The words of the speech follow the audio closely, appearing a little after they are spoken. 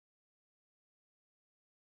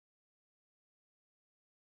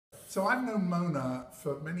So I've known Mona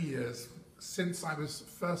for many years, since I was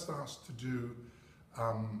first asked to do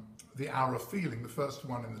The Hour of Feeling, the first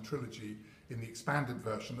one in the trilogy, in the expanded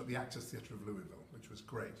version at the Actors Theatre of Louisville, which was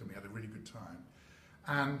great, and we had a really good time.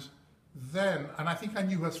 And then, and I think I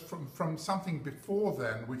knew her from something before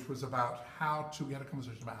then, which was about we had a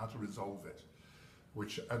conversation about how to resolve it.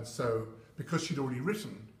 And so, because she'd already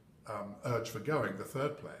written Urge for Going, the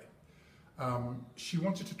third play, she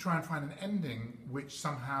wanted to try and find an ending which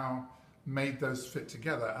somehow made those fit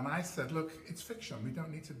together. And I said, look, it's fiction, we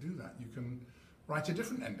don't need to do that. You can write a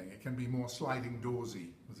different ending. It can be more sliding doorsy,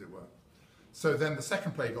 as it were. So then the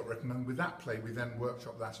second play got written, and with that play we then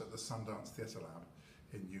workshopped that at the Sundance Theatre Lab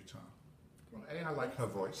in Utah. Well, I like her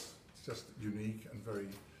voice. It's just unique and very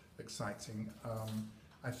exciting.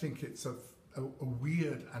 I think it's a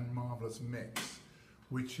weird and marvelous mix,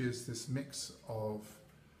 which is this mix of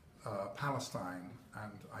Palestine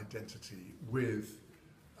and identity with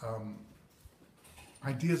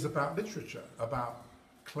ideas about literature, about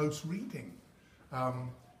close reading,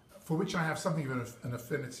 for which I have something of an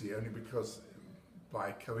affinity, only because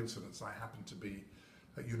by coincidence I happened to be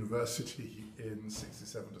at university in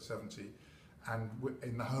 67 to 70 and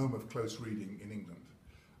in the home of close reading in England,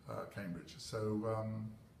 Cambridge. So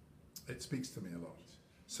it speaks to me a lot.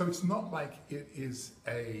 So it's not like it is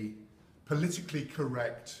a politically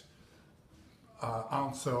correct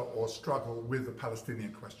answer or struggle with the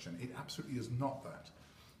Palestinian question. It absolutely is not that.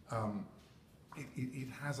 It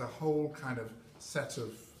has a whole kind of set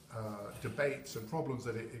of debates and problems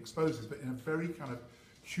that it exposes, but in a very kind of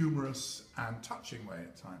humorous and touching way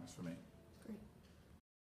at times for me.